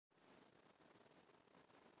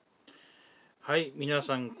はい、皆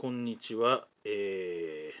さん、こんにちは。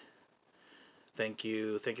Thank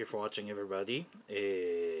you for watching, everybody.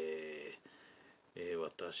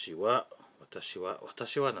 私は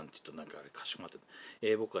なんて言うとなんかあれかしこまって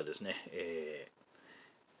る、僕はですね、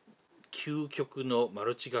究極のマ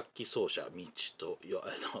ルチ楽器奏者、ミッチと言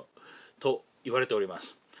われておりま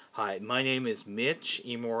す。はい、My name is Mitch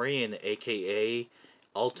Imori, and aka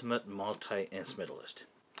Ultimate Multi-instrumentalist。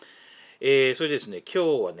それですね、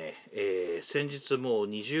今日はね、先日もう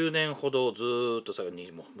20年ほどずっと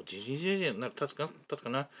もう20年経つか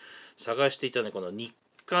な、探していたね、この日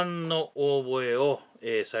韓のオーボエを、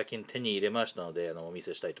最近手に入れましたので、お見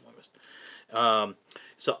せしたいと思います。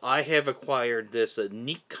So I have acquired this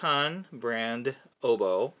Nikkan brand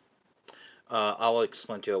oboe. I'll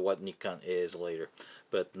explain to you what Nikkan is later.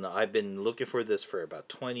 But no, I've been looking for this for about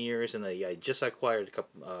 20 years, and I just acquired a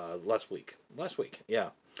couple last week.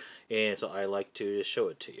 Yeah. And so I like to show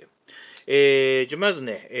it to you. じゃまず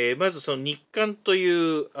ね、まずその日韓とい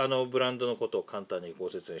うブランドのことを簡単にご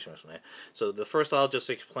説明しますね。So the first I'll just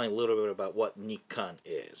explain a little bit about what Nikkan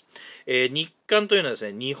is. 日韓というのはです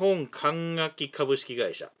ね、日本管楽器株式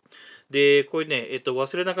会社。で、これね、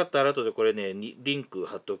忘れなかったら後でこれね、リンク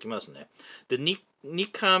貼っておきますね。で、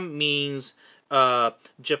Nikkan means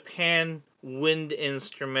Japan Wind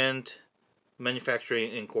Instrument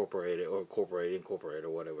Manufacturing Incorporated or Corporate Incorporated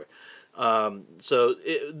or whatever.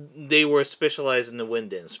 They were specialized in the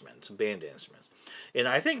wind instruments, band instruments. And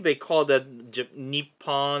I think they called that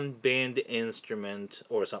Nippon Band Instrument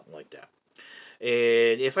or something like that.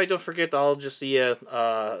 And if I don't forget, I'll just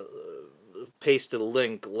paste a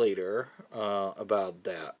link later about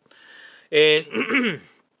that. And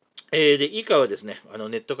で、以下はですね、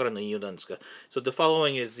ネットからの引用なんですが、So the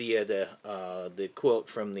following is the quote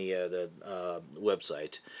from the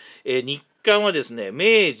website. 日韓はですね、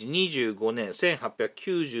明治25年、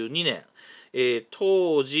1892年、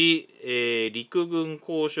当時、陸軍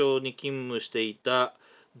工廠に勤務していた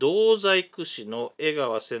銅細工師の江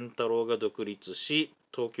川千太郎が独立し、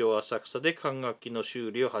東京浅草で管楽器の修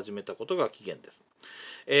理を始めたことが起源です。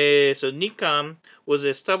So Nikkan was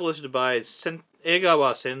established by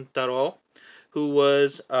Egawa Sentaro, who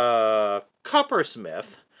was a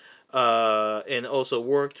coppersmith and also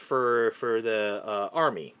worked for the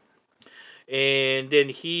army. And then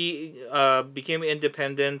he became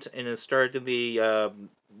independent and started the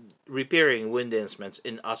repairing wind instruments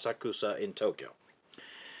in Asakusa in Tokyo.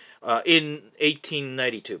 In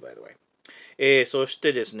 1892, by the way. そし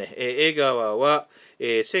てですね、江川は、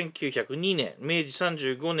1902年、明治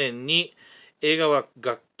35年に江川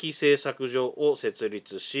楽器製作所を設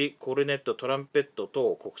立し、コルネット、トランペット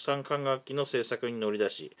等国産管楽器の製作に乗り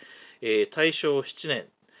出し、大正7年、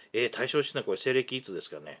大正7年、これ西暦いつで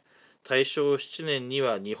すかね。大正7年に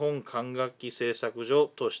は日本管楽器製作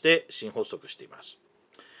所として新発足しています。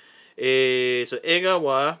So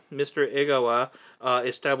Mr. Egawa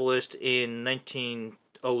established in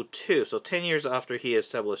 1902, so 10 years after he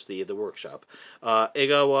established the workshop,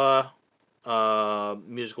 Egawa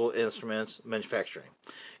musical instruments manufacturing.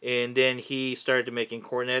 And then he started making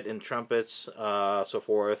cornet and trumpets, so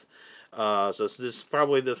forth. So this is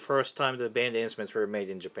probably the first time the band instruments were made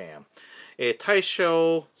in Japan.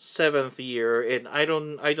 Taisho 7th year, and I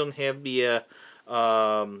don't have the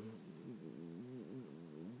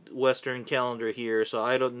Western calendar here, so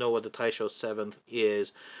I don't know what the Taisho 7th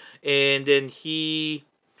is. And then he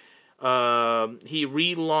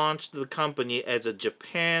relaunched the company as a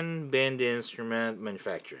Japan Band Instrument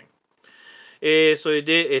Manufacturing. それ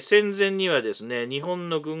で、戦前にはですね、日本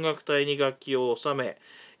の軍楽隊に楽器を収め、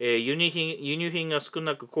輸入品が少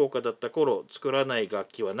なく高価だった頃、作らない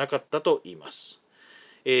楽器はなかったと言います。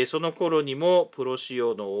その頃にもプロ仕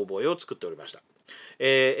様のオーボエを作っておりました。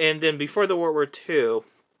And then before the World War II,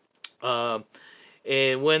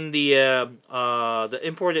 and when the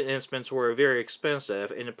imported instruments were very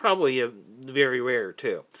expensive and probably very rare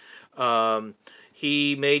too,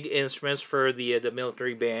 he made instruments for the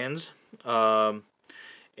military bands.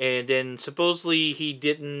 And then supposedly he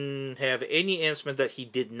didn't have any instrument that he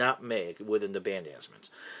did not make within the band instruments.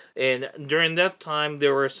 And during that time,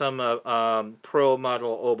 there were some pro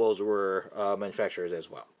model oboes were manufactured as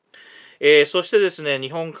well. そしてですね、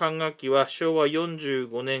日本管楽器は昭和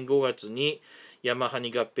45年5月にヤマハ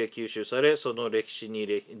に合併吸収され、その歴史に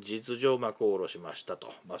実情幕を下ろしました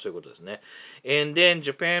と。まあそういうことですね。And then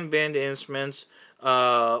Japan Band Instruments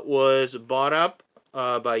was bought up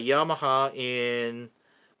by Yamaha in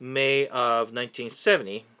May of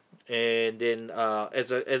 1970, and then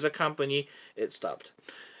as a company, it stopped.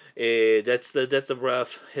 That's a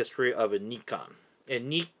rough history of a Nikkan.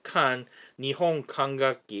 And Nikkan 日本管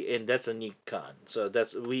楽器 and that's a Nikkan. So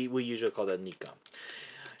we usually call that Nikkan.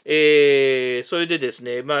 それでです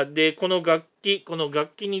ね、で、この楽器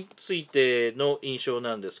についての印象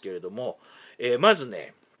なんですけれども、まず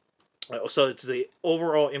ね、so it's the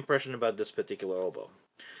overall impression about this particular oboe.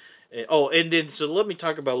 And then, so let me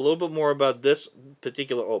talk about a little bit more about this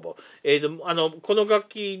particular oboe. この楽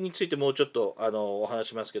器についてもうちょっとお話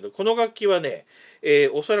しますけど、この楽器はね、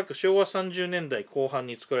おそらく昭和30年代後半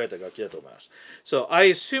に作られた楽器だと思います。So I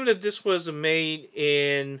assume that this was made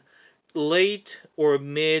in late or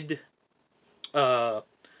mid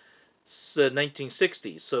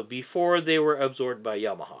 1960s, so before they were absorbed by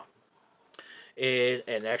Yamaha.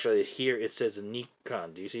 And actually here it says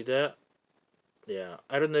Nikkan. Do you see that? Yeah,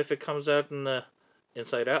 I don't know if it comes out in the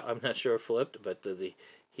inside out. I'm not sure flipped, but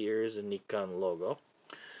here's a Nikkan logo.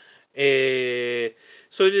 そ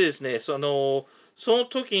れでですね、その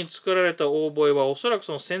時に作られたオーボエはおそらく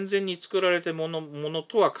その戦前に作られたもの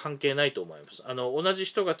とは関係ないと思います。同じ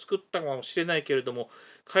人が作ったかもしれないけれども、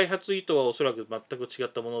開発意図はおそらく全く違っ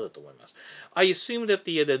たものだと思います。I assume that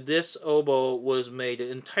that this oboe was made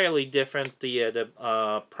entirely different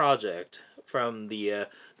project from the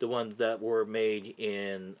ones that were made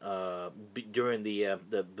in during the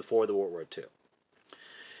before the World War II.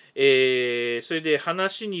 それで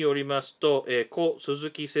話によりますと、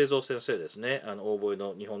鈴木製造先生ですね、オーボエ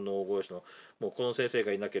の日本のオーボエ師の、もうこの先生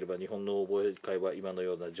がいなければ日本のオーボエ界は今の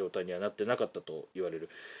ような状態にはなってなかったと言われる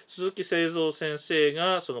鈴木製造先生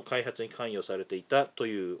がその開発に関与されていたと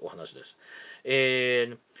いうお話です。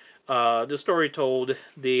And the story told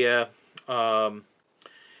the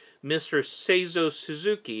Mr. Seizo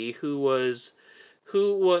Suzuki, who was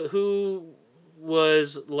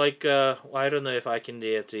like I don't know if I can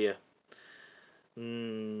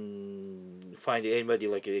find anybody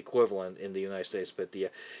like an equivalent in the United States, but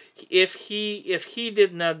if he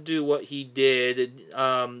did not do what he did,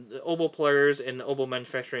 oboe players and oboe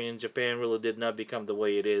manufacturing in Japan really did not become the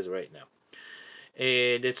way it is right now.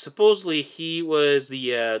 And it's supposedly he was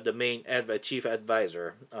the main chief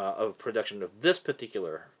advisor of production of this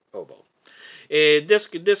particular oboe. で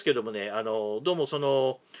すけどもね、どうもそ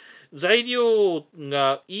のい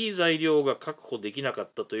い材料が確保できなかっ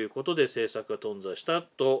たということで制作が頓挫した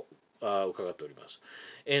と伺っております。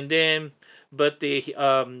And then, but the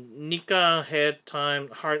Nikkan had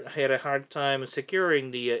a hard time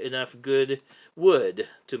securing enough good wood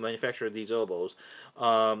to manufacture these oboes,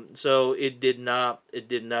 so it did not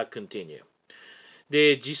continue.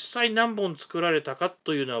 で、実際何本作られたか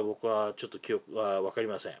というのは僕はちょっと記憶は分かり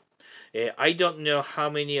ません。I don't know how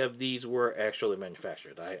many of these were actually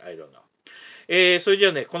manufactured. I don't know. それじゃ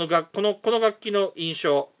あね、この楽器の印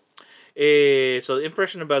象。So the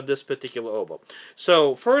impression about this particular oboe.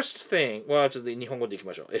 So first thing, ちょっと日本語でいき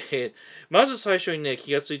ましょう。まず最初にね、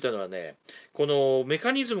気がついたのはね、このメ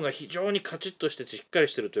カニズムが非常にカチッとしてしっかり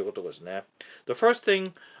してるということですね。The first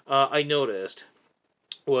thing I noticed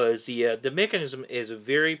was the mechanism is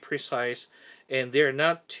very precise and they're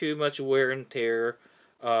not too much wear and tear,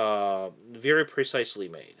 very precisely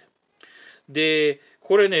made. で、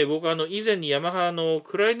これね、僕以前にヤマハの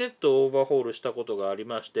クラリネットをオーバーホールしたことがあり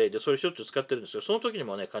まして、で、それしょっちゅう使ってるんですよ。その時に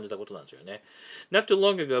もね、感じたことなんですよね。Not too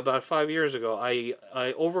long ago, about 5 years ago, I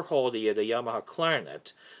overhauled the Yamaha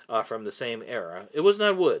Clarinet from the same era. It was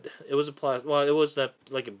not wood. It was it was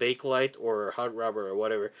like a bakelite or hot rubber or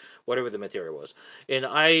whatever the material was. And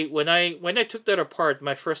when I took that apart,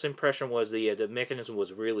 my first impression was the mechanism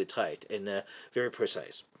was really tight and very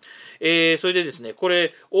precise. それでですね、こ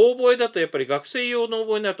れ、オーボエだとやっぱり学生用のオー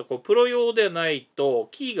ボエになると、プロ用ではないと、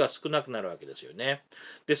キーが少なくなるわけですよね。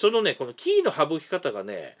で、そのね、このキーの省き方が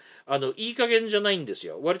ね、いい加減じゃないんです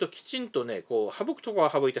よ。割ときちんとね、こう、省くところ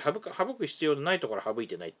は省いて、省く必要のないところは省い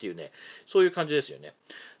てないっていうね、そういう感じですよね。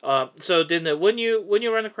So then when you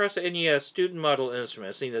run across any student model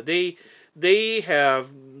instruments, they have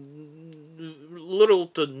little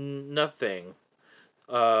to nothing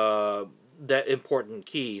that important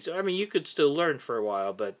keys. I mean, you could still learn for a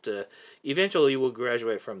while, but eventually you will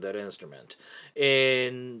graduate from that instrument.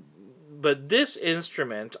 But this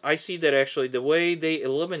instrument, I see that actually the way they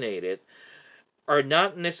eliminate it are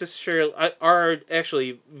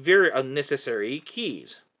actually very unnecessary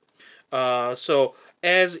keys. So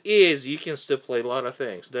as is, you can still play a lot of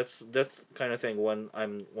things. That's kind of thing. One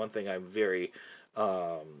thing I'm very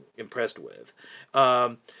impressed with.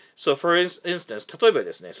 So for instance, 例えば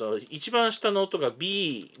ですね、その一番下の音が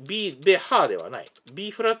B ハーではない。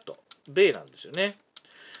B フラット、ベなんですよね。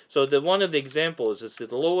So one of the examples is that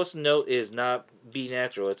the lowest note is not B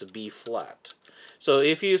natural, it's a B flat. So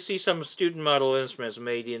if you see some student model instruments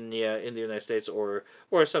made in the United States, or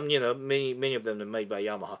some, many of them are made by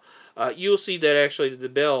Yamaha, you'll see that actually the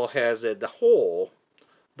bell has the hole,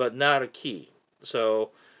 but not a key.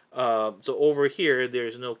 So over here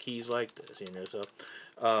there's no keys like this,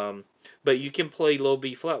 but you can play low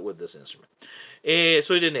B flat with this instrument.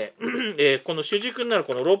 それでね、この主軸になる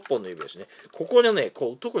この6本の指ですね。ここでね、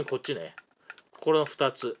特にこっちね、この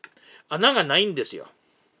2つ。穴がないんですよ。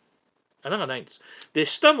穴がないんです。で、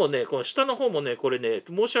下もね、この下の方もね、これね、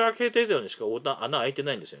申し上げてたようにしか穴開いて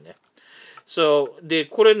ないんですよね。で、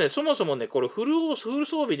これね、そもそもね、これフル装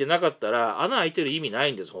備でなかったら穴開いてる意味な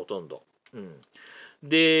いんです、ほとんど。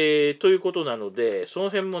で、ということなので、そ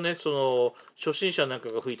の辺もね、初心者なんか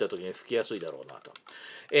が吹いた時に吹きやすいだろうなと。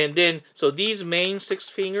And then, so these main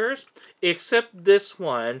 6 fingers, except this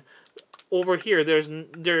one, over here,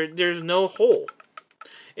 there's no hole.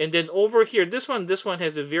 And then over here, this one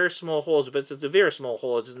has a very small holes, but it's a very small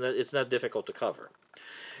hole. It's not difficult to cover.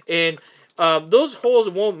 And those holes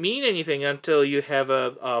won't mean anything until you have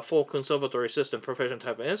a full conservatory system, professional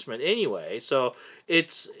type of instrument anyway. So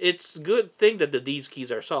it's a good thing that these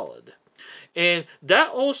keys are solid. And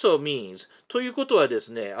that also means ということはで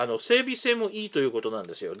すね、整備性もいいということなん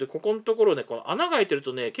ですよ。で、ここのところね、この穴が開いてる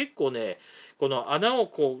とね、結構ね、この穴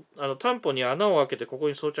をタンポに穴を開けてここ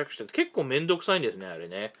に装着して結構めんどくさいんですね、あれ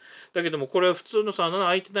ね。だけども、これは普通の穴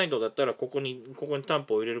開いてないのだったら、ここにタン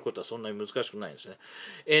ポを入れることはそんなに難しくないんですね。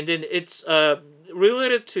And then it's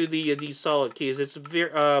related to these solid keys.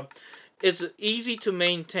 It's easy to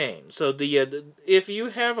maintain. So if you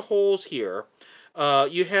have holes here,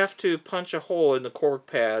 you have to punch a hole in the cork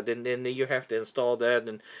pad, and then you have to install that,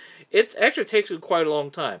 and it actually takes quite a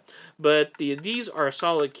long time. But these are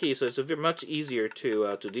solid keys, so it's much easier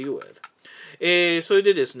to deal with. それ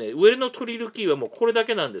でですね、上のトリルキーはもうこれだ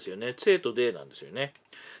けなんですよね。C と D なんですよね。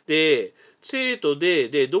で、C と D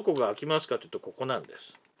でどこが開きますかというとここなんで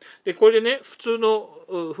す。で、これでね、普通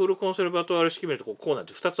のフルコンセルバトワール式見るとこうなん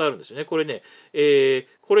て2つあるんですよね。これね、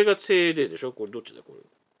これが C D でしょ。これどっちだ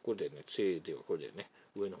これでね、C D はこれでね、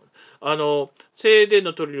上の方。C D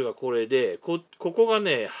のトリルがこれで、ここが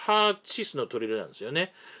ね、ハーチスのトリルなんですよ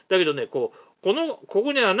ね。だけどね、ここ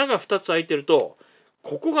に穴が2つ開いてると、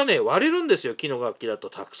ここがね、割れるんですよ。木の楽器だと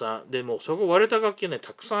たくさん。でもそこ割れた楽器がね、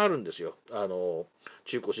たくさんあるんですよ。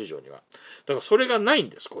中古市場には。だからそれがないん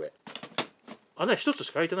です、これ。穴一つし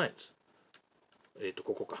か開いてないんです。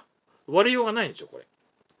ここか。割れようがないんですよ、これ。だか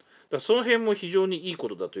らその辺も非常にいいこ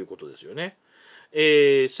とだということですよね。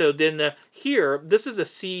So then here, this is a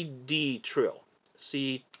C-D trill.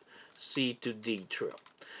 C to D trill.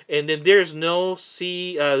 And then there's no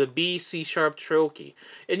B, C sharp trill key.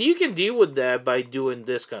 And you can deal with that by doing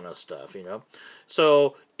this kind of stuff,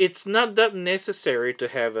 So it's not that necessary to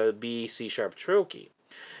have a B, C sharp trill key.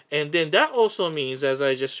 And then that also means, as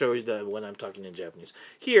I just showed you that when I'm talking in Japanese,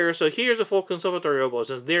 so here's a full conservatory oboe,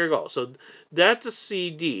 so there you go. So that's a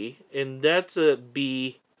C, D, and that's a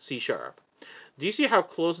B, C sharp. Do you see how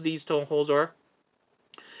close these tone holes are?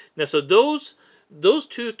 Now, so those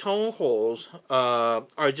two tone holes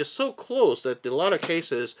are just so close that in a lot of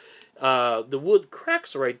cases, the wood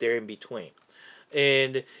cracks right there in between.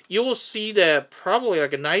 And you will see that probably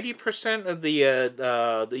like 90% of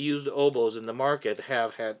the used oboes in the market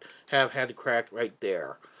have had crack right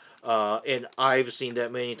there. And I've seen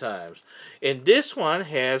that many times. And this one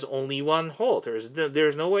has only one hole.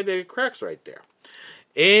 There's no way that it cracks right there.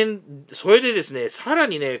 And それでですね、さら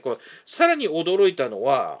に驚いたの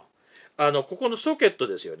は、ここのソケット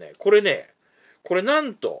ですよね。これな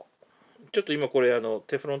んと、ちょっと今これ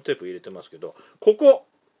テフロンテープ入れてますけど、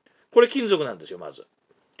これ金属なんですよ、まず。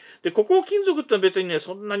で、ここ金属ってのは別にね、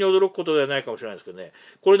そんなに驚くことではないかもしれないですけどね、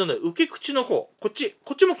これのね、受け口の方、こっち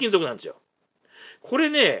も金属なんですよ。こ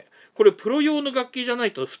れプロ用の楽器じゃな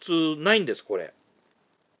いと普通ないんです、これ。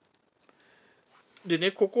で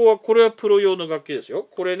ね、これはプロ用の楽器ですよ。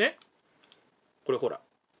これほら、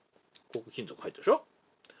ここ金属入ってるでしょ。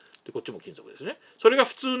で、こっちも金属ですね。それが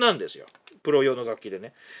普通なんですよ。プロ用の楽器で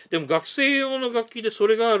ね。でも学生用の楽器でそ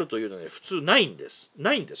れがあるというのはね、普通ないんです。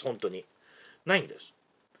ないんです、本当に。ないんです。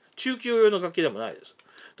中級用の楽器でもないです。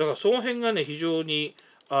だからその辺がね、非常に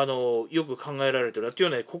よく考えられてるってい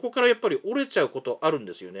うね、ここからやっぱり折れちゃうことあるん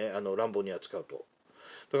ですよね。乱暴に扱うと。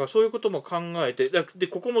だからそういうことも考えて、で、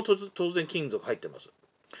ここも当然金属入ってます。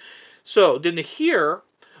So, then here,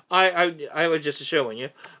 I was just showing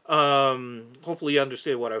you. Hopefully you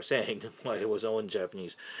understand what I was saying while it was all in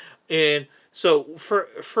Japanese. And so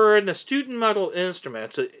for the student model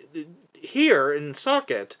instruments, here in the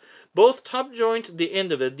socket, both top joint, the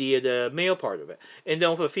end of it, the male part of it, and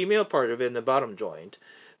then the female part of it in the bottom joint,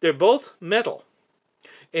 they're both metal.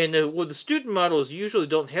 And with the student models, usually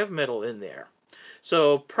don't have metal in there.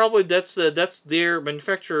 So probably that's their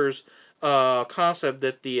manufacturer's concept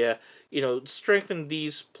that the strengthen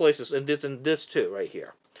these places and this too right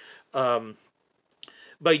here.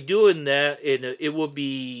 By doing that, it will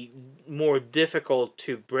be more difficult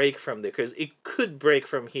to break from there because it could break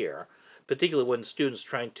from here, particularly when the students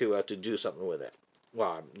trying to do something with it.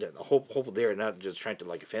 Well, hopefully they're not just trying to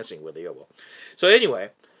like fencing with the oboe. So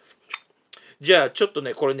anyway, じゃあちょっと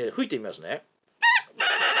ねこれね吹いてみますね。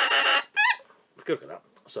吹けるかな?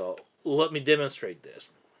 So let me demonstrate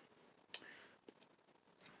this.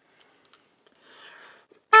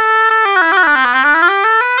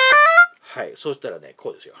 はい、そうしたらね、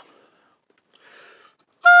こうですよ。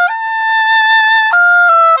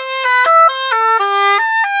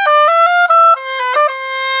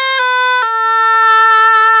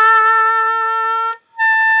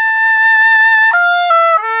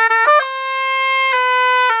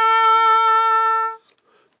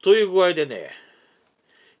という具合でね、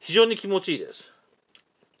非常に気持ちいいです。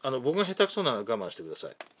僕が下手くそなので我慢してくださ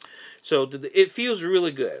い。So it feels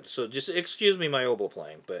really good. So just excuse me my oboe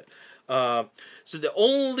playing, but so the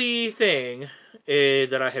only thing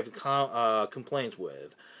that I have complaints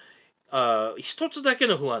with 一つだけ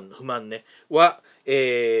の不満ねは、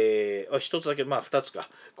一つだけ、まあ二つか。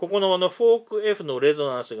ここのフォーク F のレ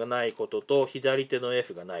ゾナンスがないことと、左手の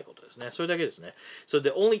F がないことですね。それだけですね。So the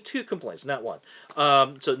only two complaints, not one.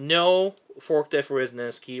 So no forked F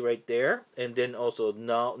resonance key right there, and then also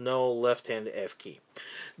no left hand F key.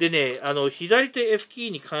 でね、左手 F キ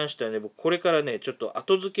ーに関してはね、僕これからね、ちょっと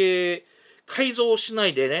後付け、改造しな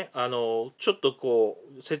いでね、ちょっとこ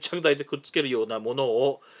う、接着剤でくっつけるようなもの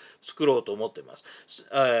を、作ろうと思ってます。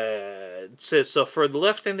So for the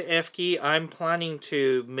left hand F key, I'm planning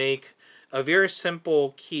to make a very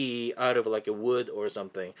simple key out of like a wood or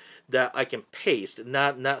something that I can paste,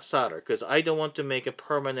 not solder, because I don't want to make a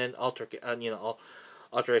permanent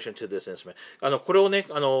alteration to this instrument. これをね、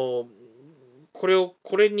こ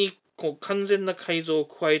れにこう完全な改造を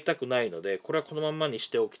加えたくないので、これはこのまんまにし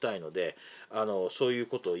ておきたいので、そういう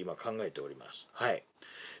ことを今考えております。はい。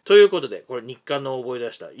ということで、これ日刊の覚え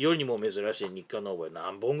出した。世にも珍しい日刊の覚え。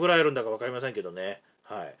何本ぐらいあるんだか分かりませんけどね。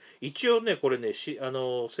はい。一応ね、これね、製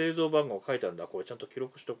造番号書いてあるんだ。これちゃんと記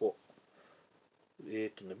録しとこう。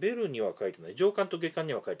ベルには書いてない。上巻と下巻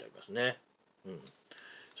には書いてありますね。うん。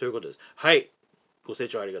そういうことです。はい。ご清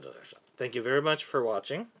聴ありがとうございました。Thank you very much for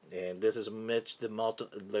watching. And this is Mitch the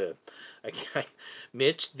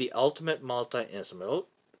ultimate multi-instrumental.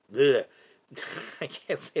 I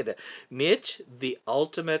can't say that. Mitch, the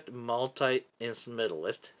ultimate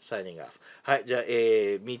multi-instrumentalist, signing off. はい、じゃあ、ミ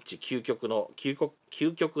ッチ究極の、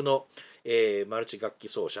マルチ楽器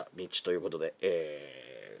奏者、ミッチということで、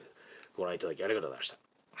ご覧いただきありがとうございました。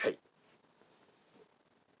はい。